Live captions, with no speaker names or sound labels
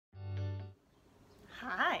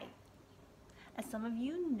Hi! As some of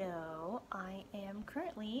you know, I am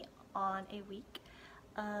currently on a week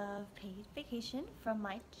of paid vacation from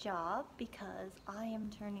my job because I am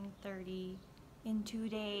turning 30 in 2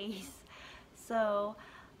 days. So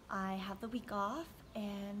I have the week off,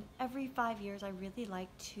 and every 5 years I really like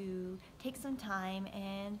to take some time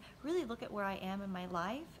and really look at where I am in my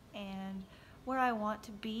life and where I want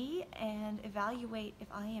to be and evaluate if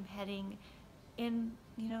I am heading in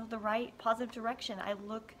the right positive direction. I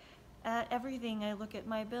look at everything. I look at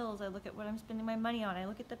my bills, I look at what I'm spending my money on, I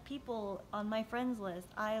look at the people on my friends list,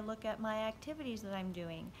 I look at my activities that I'm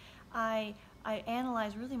doing. I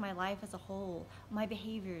analyze really my life as a whole. My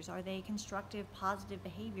behaviors, are they constructive, positive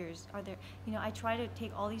behaviors? Are there, I try to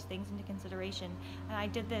take all these things into consideration. And I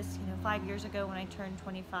did this, 5 years ago when I turned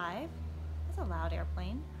 25. That's a loud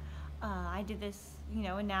airplane. I did this,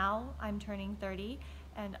 and now I'm turning 30,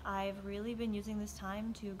 and I've really been using this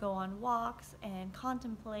time to go on walks and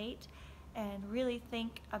contemplate and really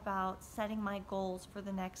think about setting my goals for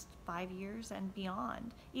the next 5 years and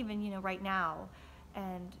beyond, even, right now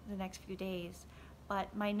and the next few days.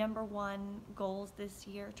 But my number one goals this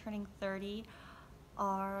year, turning 30,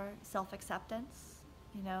 are self-acceptance,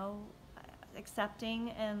 accepting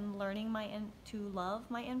and learning to love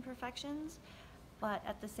my imperfections. But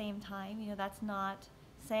at the same time, that's not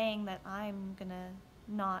saying that I'm gonna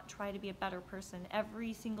not try to be a better person.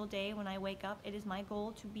 Every single day when I wake up, it is my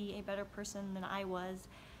goal to be a better person than I was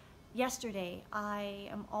yesterday. I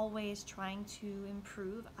am always trying to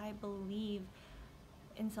improve. I believe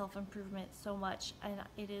in self-improvement so much, and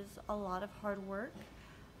it is a lot of hard work,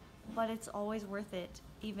 but it's always worth it,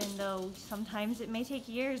 even though sometimes it may take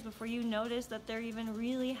years before you notice that there even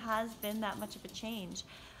really has been that much of a change.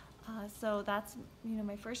 So that's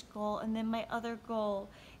my first goal. And then my other goal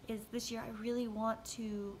is this year I really want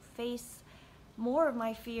to face more of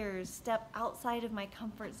my fears, step outside of my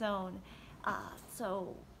comfort zone.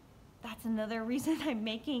 So that's another reason I'm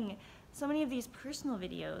making so many of these personal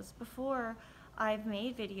videos. Before, I've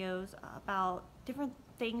made videos about different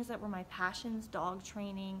things that were my passions, dog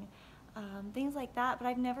training, things like that, but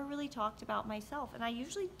I've never really talked about myself. And I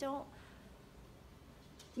usually don't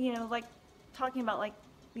like talking about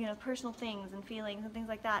personal things and feelings and things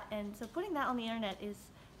like that. And so putting that on the internet is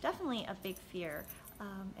definitely a big fear.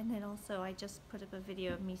 And then also I just put up a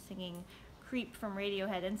video of me singing Creep from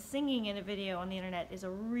Radiohead, and singing in a video on the internet is a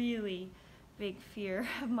really big fear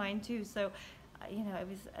of mine too. So it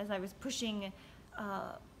was, as I was pushing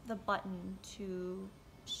the button to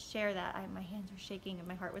share that, my hands were shaking and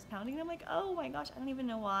my heart was pounding, and I'm like, oh my gosh, I don't even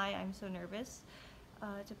know why I'm so nervous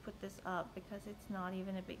to put this up, because it's not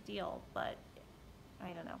even a big deal, but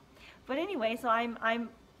I don't know. But anyway, so I'm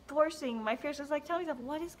forcing my fears, just like telling myself,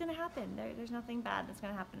 what is going to happen? There's nothing bad that's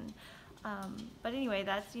going to happen. But anyway,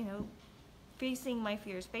 that's, facing my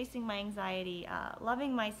fears, facing my anxiety,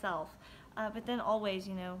 loving myself. But then always,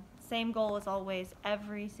 same goal as always,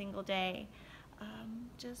 every single day.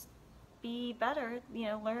 Just be better,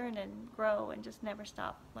 learn and grow and just never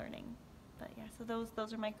stop learning. But yeah, so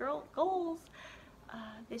those are my goals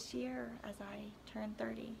this year as I turn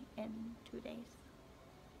 30 in 2 days.